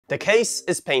The case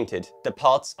is painted, the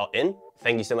parts are in,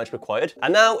 thank you so much required,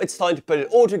 and now it's time to put it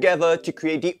all together to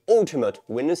create the ultimate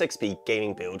Windows XP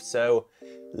gaming build, so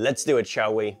let's do it,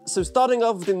 shall we? So starting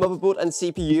off with the motherboard and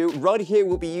CPU, right here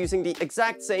we'll be using the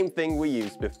exact same thing we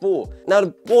used before. Now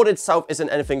the board itself isn't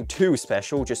anything too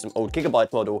special, just an old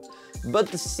Gigabyte model, but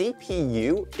the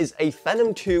CPU is a Phenom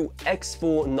II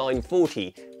X4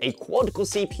 940, a quad-core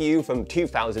CPU from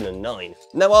 2009.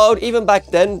 Now, even back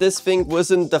then, this thing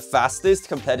wasn't the fastest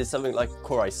compared to something like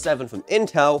Core i7 from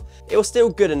Intel. It was still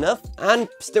good enough and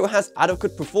still has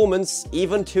adequate performance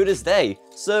even to this day.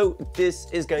 So this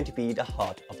is going to be the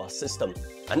heart of our system.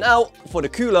 And now for the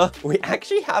cooler, we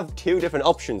actually have two different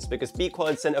options because Be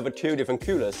Quiet sent over two different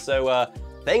coolers. So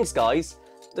thanks guys.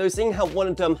 Though seeing how one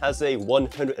of them has a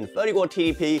 130 watt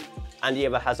TDP and the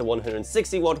other has a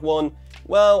 160 watt one,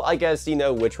 well, I guess you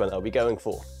know which one I'll be going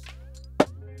for.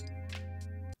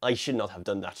 I should not have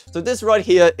done that. So this right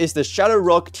here is the Shadow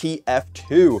Rock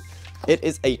TF2. It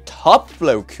is a top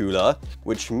flow cooler,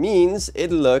 which means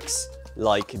it looks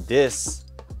like this.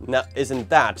 Now, isn't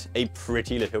that a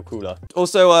pretty little cooler?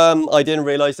 Also, I didn't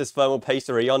realize there's thermal paste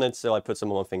already on it, so I put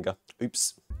some on my finger.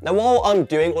 Oops. Now, while I'm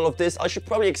doing all of this, I should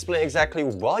probably explain exactly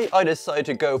why I decided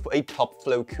to go for a top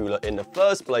flow cooler in the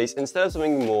first place instead of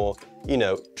something more, you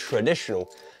know,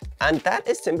 traditional. And that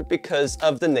is simply because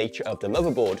of the nature of the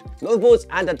motherboard. Motherboards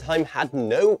at that time had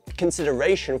no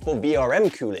consideration for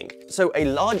VRM cooling. So a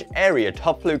large area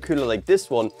top flow cooler like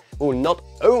this one will not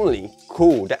only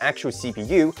cool the actual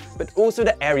CPU, but also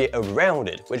the area around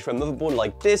it, which for a motherboard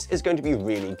like this is going to be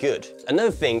really good.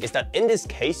 Another thing is that in this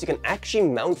case, you can actually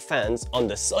mount fans on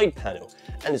the side panel.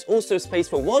 And there's also space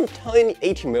for one tiny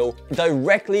 80mm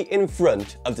directly in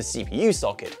front of the CPU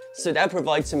socket. So that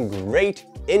provides some great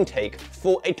intake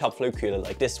for a top flow cooler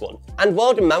like this one. And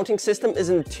while the mounting system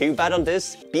isn't too bad on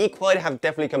this, Be Quiet have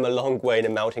definitely come a long way in the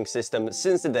mounting system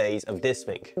since the days of this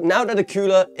thing. Now that the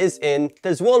cooler is in,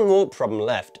 there's one more problem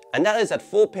left, and that is that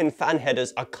 4-pin fan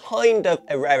headers are kind of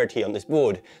a rarity on this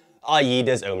board, i.e.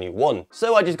 there's only one.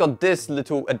 So I just got this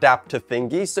little adapter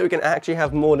thingy so we can actually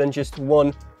have more than just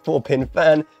one 4-pin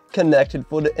fan connected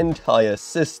for the entire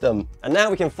system. And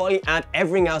now we can finally add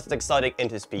everything else that's exciting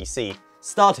into this PC,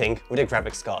 starting with a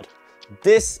graphics card.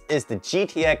 This is the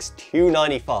GTX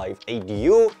 295, a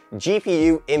dual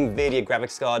GPU NVIDIA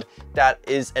graphics card that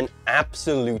is an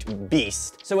absolute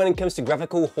beast. So when it comes to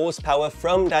graphical horsepower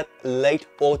from that late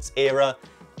aughts era,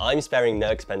 I'm sparing no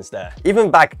expense there. Even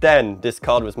back then, this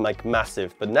card was like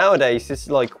massive, but nowadays it's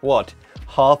like, what,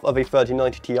 half of a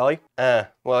 3090 Ti?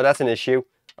 Well, that's an issue.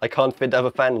 I can't fit the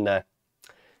other fan in there.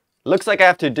 Looks like I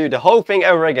have to do the whole thing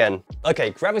over again.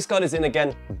 Okay, graphics card is in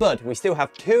again, but we still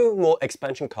have two more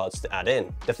expansion cards to add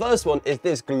in. The first one is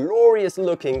this glorious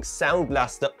looking Sound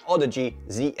Blaster Odyssey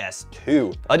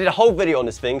ZS2. I did a whole video on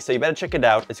this thing, so you better check it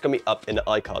out. It's gonna be up in the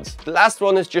iCards. The last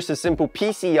one is just a simple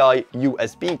PCI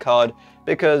USB card,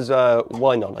 because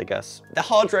why not, I guess. The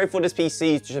hard drive for this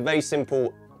PC is just a very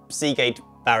simple Seagate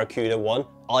Barracuda one,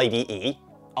 IDE.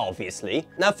 Obviously.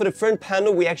 Now for the front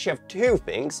panel, we actually have two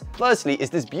things. Firstly is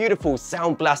this beautiful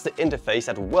Sound Blaster interface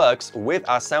that works with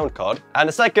our sound card. And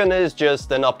the second is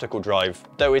just an optical drive,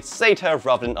 though it's SATA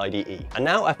rather than IDE. And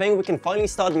now I think we can finally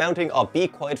start mounting our Be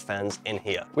Quiet fans in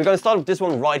here. We're going to start with this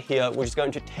one right here, which is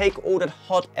going to take all that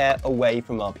hot air away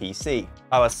from our PC.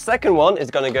 Our second one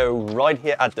is going to go right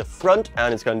here at the front,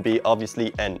 and it's going to be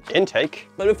obviously an intake.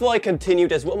 But before I continue,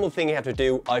 there's one more thing you have to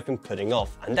do I've been putting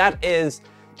off, and that is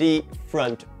the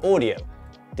front audio.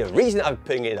 The reason I'm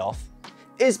putting it off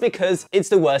is because it's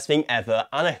the worst thing ever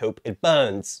and I hope it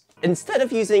burns. Instead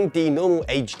of using the normal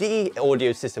HD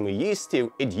audio system we're used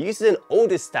to, it uses an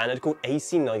older standard called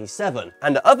AC97.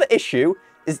 And the other issue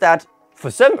is that for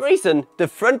some reason, the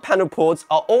front panel ports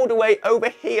are all the way over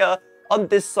here on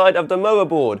this side of the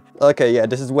motherboard. Okay, yeah,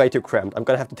 this is way too cramped. I'm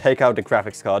gonna have to take out the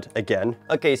graphics card again.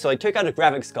 Okay, so I took out the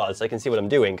graphics card so I can see what I'm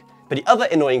doing. But the other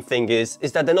annoying thing is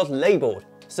that they're not labeled.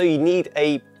 So you need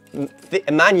a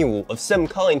manual of some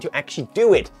kind to actually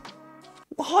do it.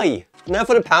 Why? Now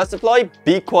for the power supply,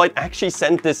 Be Quiet actually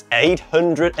sent this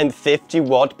 850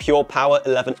 watt Pure Power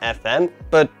 11 FM,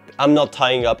 but I'm not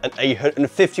tying up an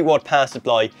 850 watt power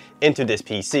supply into this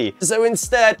PC. So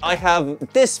instead, I have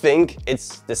this thing.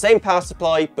 It's the same power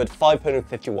supply, but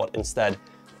 550 watt instead.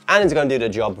 And it's gonna do the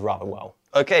job rather well.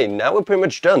 Okay, now we're pretty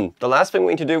much done. The last thing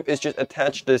we need to do is just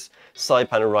attach this side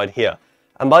panel right here.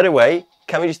 And by the way,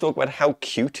 can we just talk about how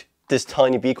cute this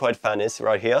tiny Be Quiet fan is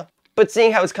right here? But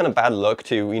seeing how it's kind of bad luck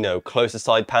to, you know, close the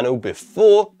side panel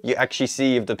before you actually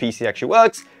see if the PC actually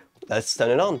works, let's turn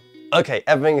it on. Okay,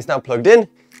 everything is now plugged in.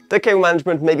 The cable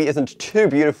management maybe isn't too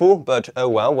beautiful, but oh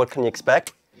well, what can you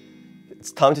expect?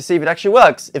 It's time to see if it actually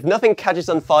works. If nothing catches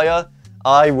on fire,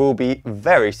 I will be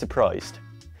very surprised.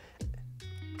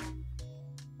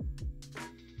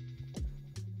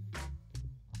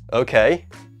 Okay.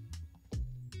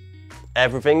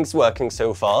 Everything's working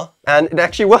so far, and it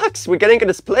actually works. We're getting a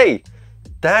display.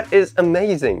 That is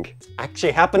amazing. It's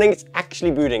actually happening. It's actually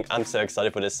booting. I'm so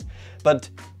excited for this. But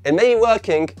it may be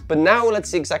working, but now let's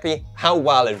see exactly how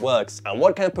well it works and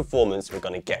what kind of performance we're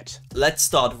gonna get. Let's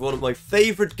start with one of my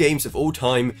favorite games of all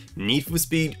time, Need for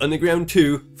Speed Underground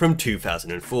 2 from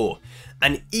 2004.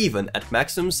 And even at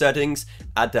maximum settings,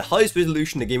 at the highest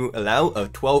resolution the game will allow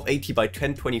of 1280 by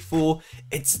 1024,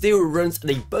 it still runs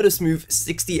at a buttersmooth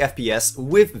 60 FPS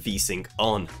with VSync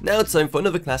on. Now it's time for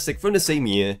another classic from the same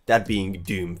year, that being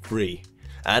Doom 3.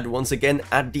 And once again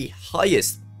at the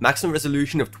highest maximum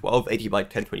resolution of 1280 by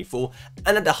 1024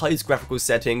 and at the highest graphical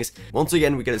settings, once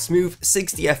again we get a smooth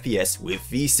 60 FPS with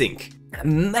VSync.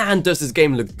 Man, does this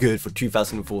game look good for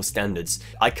 2004 standards.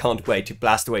 I can't wait to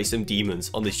blast away some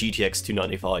demons on the GTX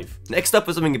 295. Next up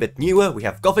for something a bit newer, we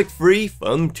have Gothic 3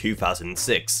 from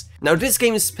 2006. Now this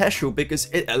game is special because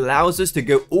it allows us to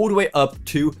go all the way up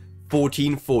to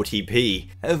 1440p.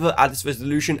 However, at this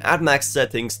resolution at max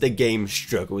settings, the game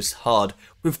struggles hard,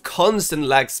 with constant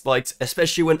lag spikes,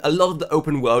 especially when a lot of the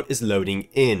open world is loading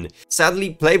in. Sadly,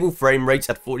 playable frame rates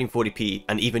at 1440p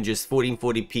and even just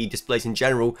 1440p displays in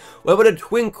general were but a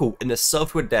twinkle in the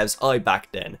software dev's eye back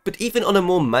then. But even on a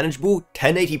more manageable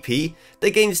 1080p,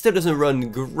 the game still doesn't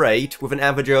run great, with an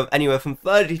average of anywhere from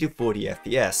 30 to 40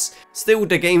 FPS. Still,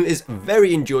 the game is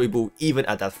very enjoyable even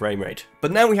at that frame rate.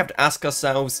 But now we have to ask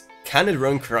ourselves, can it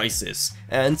run Crysis?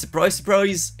 And surprise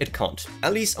surprise, it can't.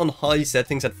 At least on high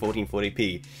settings at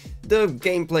 1440p. The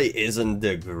gameplay isn't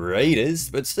the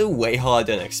greatest, but still way higher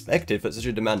than expected for such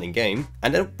a demanding game.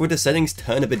 And then with the settings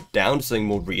turned a bit down to something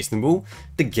more reasonable,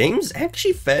 the game's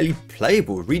actually fairly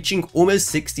playable, reaching almost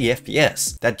 60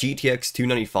 FPS. That GTX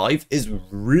 295 is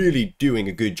really doing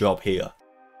a good job here.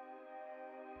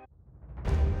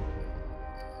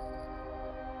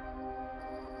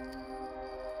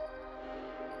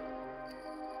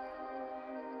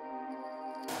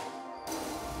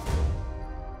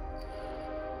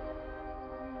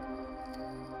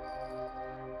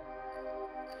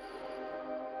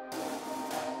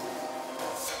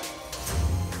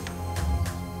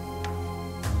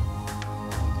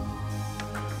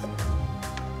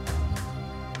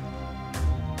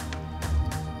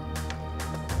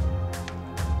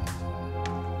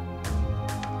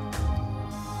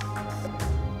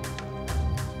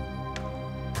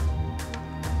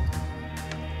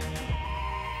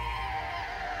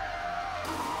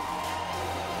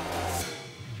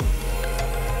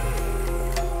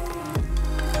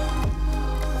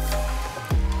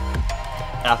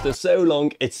 After so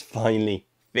long, it's finally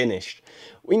finished.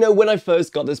 We know when I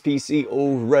first got this PC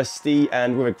all rusty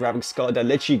and with a graphics card that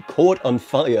literally caught on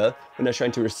fire when I was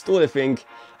trying to restore the thing,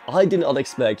 I did not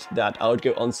expect that I would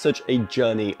go on such a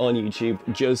journey on YouTube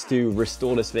just to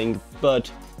restore this thing, but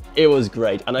it was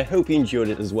great and I hope you enjoyed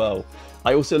it as well.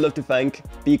 I also love to thank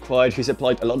Be Quiet, who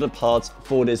supplied a lot of parts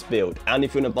for this build, and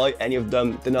if you want to buy any of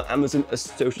them, then our Amazon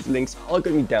associates links are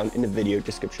going to be down in the video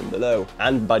description below.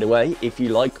 And by the way, if you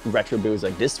like retro builds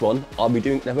like this one, I'll be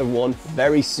doing another one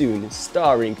very soon,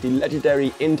 starring the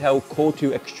legendary Intel Core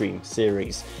 2 Extreme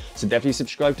series. So definitely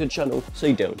subscribe to the channel so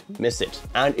you don't miss it.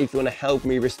 And if you want to help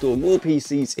me restore more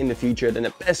PCs in the future, then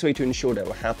the best way to ensure that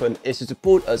will happen is to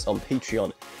support us on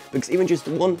Patreon, because even just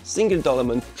one single dollar a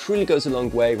month truly goes a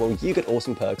long way, while you get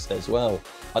awesome perks as well.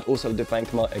 I'd also like to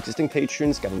thank my existing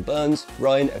patrons, Gavin Burns,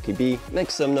 Ryan, LKB,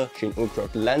 Meg Sumner, Shane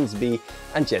Ulcroft, Lansby,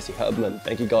 and Jesse Hubman.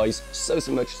 Thank you guys so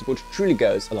much. Support truly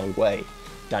goes a long way.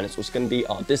 Down is also going to be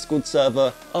our Discord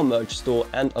server, our merch store,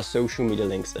 and our social media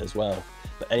links as well.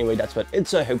 But anyway, that's about it,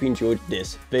 so I hope you enjoyed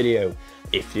this video.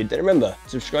 If you did, remember,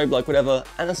 subscribe, like, whatever,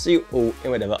 and I'll see you all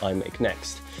in whatever I make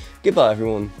next. Goodbye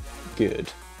everyone,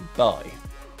 goodbye.